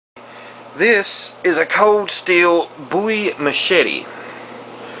This is a cold steel bowie machete.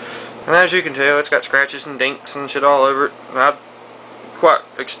 And as you can tell, it's got scratches and dinks and shit all over it. And I quite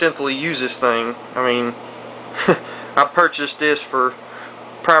extensively use this thing. I mean, I purchased this for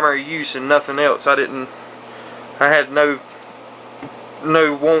primary use and nothing else. I had no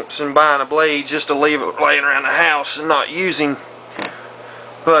wants in buying a blade just to leave it laying around the house and not using.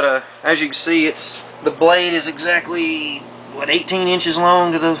 But as you can see, the blade is exactly what, 18 inches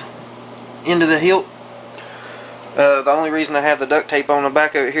long to the end of the hilt. The only reason I have the duct tape on the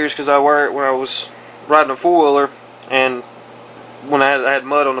back of it here is because I wear it when I was riding a four-wheeler, and when I had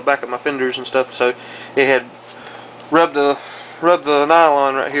mud on the back of my fenders and stuff, so it had rubbed the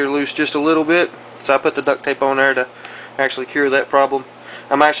nylon right here loose just a little bit, so I put the duct tape on there to actually cure that problem.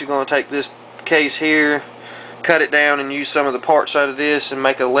 I'm actually going to take this case here, cut it down, and use some of the parts out of this and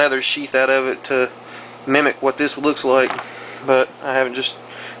make a leather sheath out of it to mimic what this looks like, but I haven't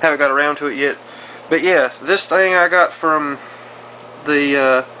got around to it yet. But yeah, this thing I got from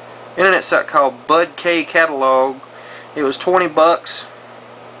the internet site called Bud K Catalog. It was 20 bucks.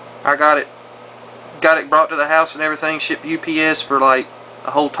 I got it brought to the house and everything, shipped UPS for like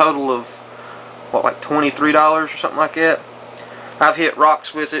a whole total of what, like $23 or something like that. I've hit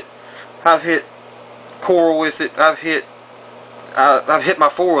rocks with it. I've hit coral with it. I've hit my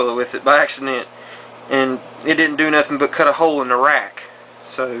four-wheeler with it by accident, and it didn't do nothing but cut a hole in the rack.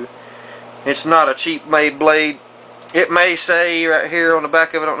 So it's not a cheap made blade. It may say right here on the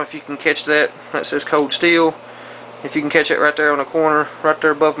back of it, I don't know if you can catch that, that says cold steel. If you can catch it right there on the corner, right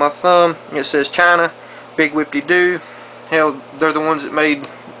there above my thumb, it says China, big whip-de-doo. Hell, they're the ones that made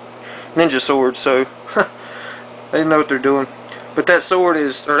ninja swords, so they know what they're doing. But that sword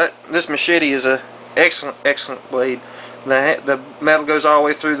is, this machete is a excellent blade. The metal goes all the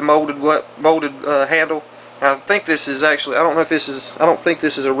way through the molded handle. I think this is actually, I don't think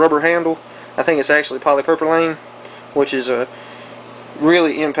this is a rubber handle. I think it's actually polypropylene, which is a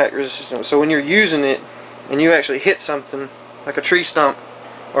really impact resistant. So when you're using it and you actually hit something like a tree stump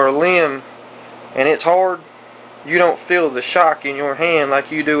or a limb and it's hard, you don't feel the shock in your hand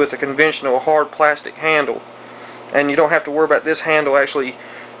like you do with a conventional hard plastic handle. And you don't have to worry about this handle actually,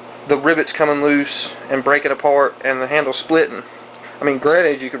 the rivets coming loose and breaking apart and the handle splitting. I mean,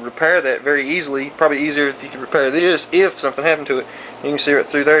 granted, you could repair that very easily. Probably easier if you could repair this if something happened to it. You can see right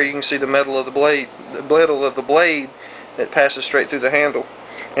through there. You can see the metal of the blade, that passes straight through the handle.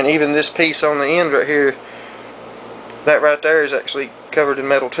 And even this piece on the end right here, that right there is actually covered in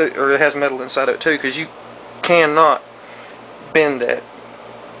metal too, or it has metal inside of it too, because you cannot bend that.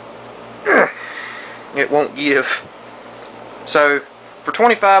 It won't give. So for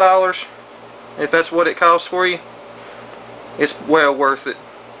 $25, if that's what it costs for you, it's well worth it.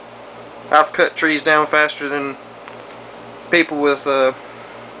 I've cut trees down faster than people with their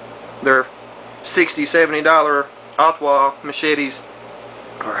 $60, $70 Ottawa machetes,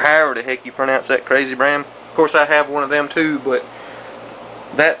 or however the heck you pronounce that crazy brand. Of course, I have one of them too, but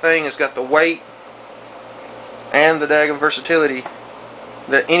that thing has got the weight and the daggum versatility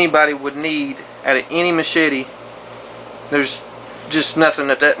that anybody would need out of any machete. There's just nothing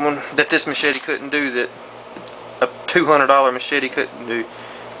that this machete couldn't do that a $200 machete couldn't do.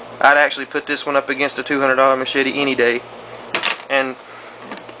 I'd actually put this one up against a $200 machete any day, and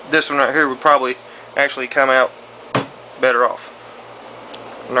this one right here would probably actually come out better off.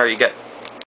 And there you go.